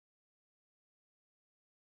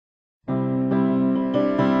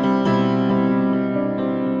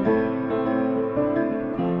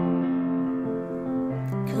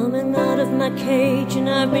of my cage and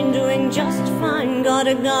I've been doing just fine.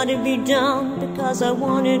 Gotta be down because I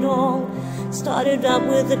want it all. Started out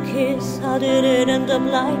with a kiss, how did it end up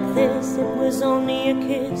like this? It was only a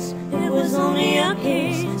kiss, it was only a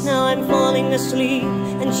kiss. Now I'm falling asleep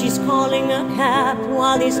and she's calling a cab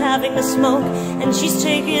while he's having a smoke and she's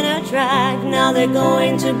taking a drag. Now they're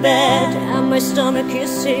going to bed and my stomach is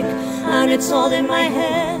sick and it's all in my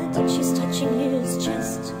head. And she's touching his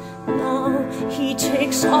chest. Now he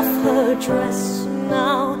takes off her dress,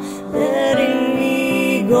 now letting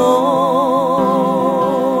me go.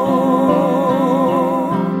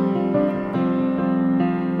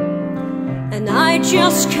 And I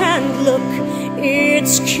just can't look,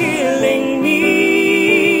 it's killing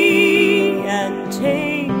me and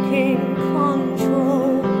taking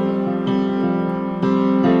control.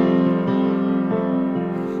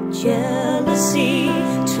 Jealousy,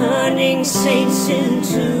 turning saints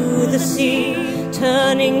into the sea,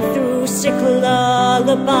 turning through sick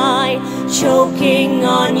lullaby, choking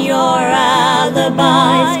on your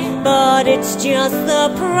alibis. But it's just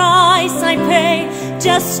the price I pay.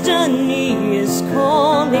 Destiny is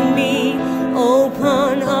calling me.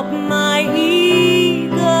 Open up my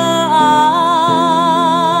eager eyes.